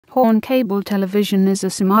Horn Cable Television is a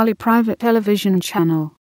Somali private television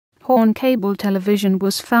channel. Horn Cable Television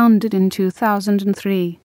was founded in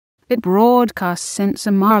 2003. It broadcasts in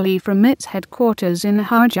Somali from its headquarters in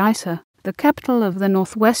Hargeisa, the capital of the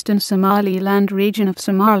northwestern Somaliland region of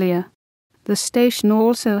Somalia. The station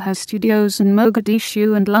also has studios in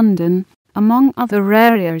Mogadishu and London, among other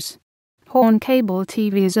areas. Horn Cable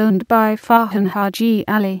TV is owned by Farhan Haji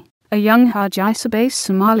Ali, a young Hargeisa-based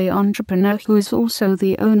Somali entrepreneur who is also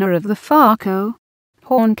the owner of the FAACO.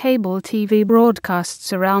 Horn Cable TV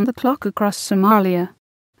broadcasts around the clock across Somalia.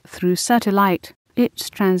 Through satellite, its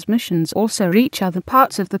transmissions also reach other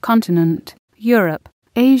parts of the continent, Europe,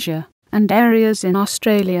 Asia, and areas in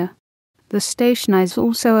Australia. The station is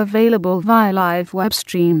also available via live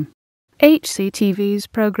webstream. HCTV's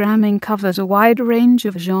programming covers a wide range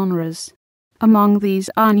of genres. Among these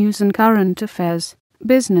are news and current affairs,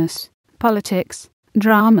 business, politics,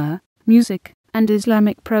 drama, music, and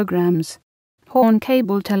Islamic programs. Horn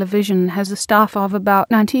Cable Television has a staff of about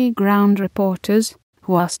 90 ground reporters,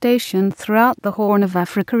 who are stationed throughout the Horn of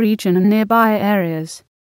Africa region and nearby areas.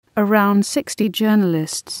 Around 60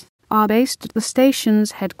 journalists are based at the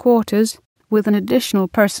station's headquarters, with an additional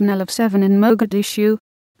personnel of 7 in Mogadishu.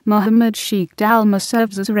 Mohammed Sheikh Dalma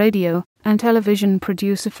serves as radio and television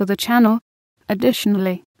producer for the channel.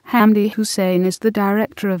 Additionally, Hamdi Hussein is the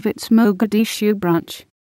director of its Mogadishu branch.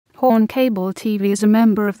 Horn Cable TV is a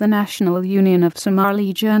member of the National Union of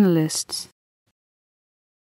Somali Journalists.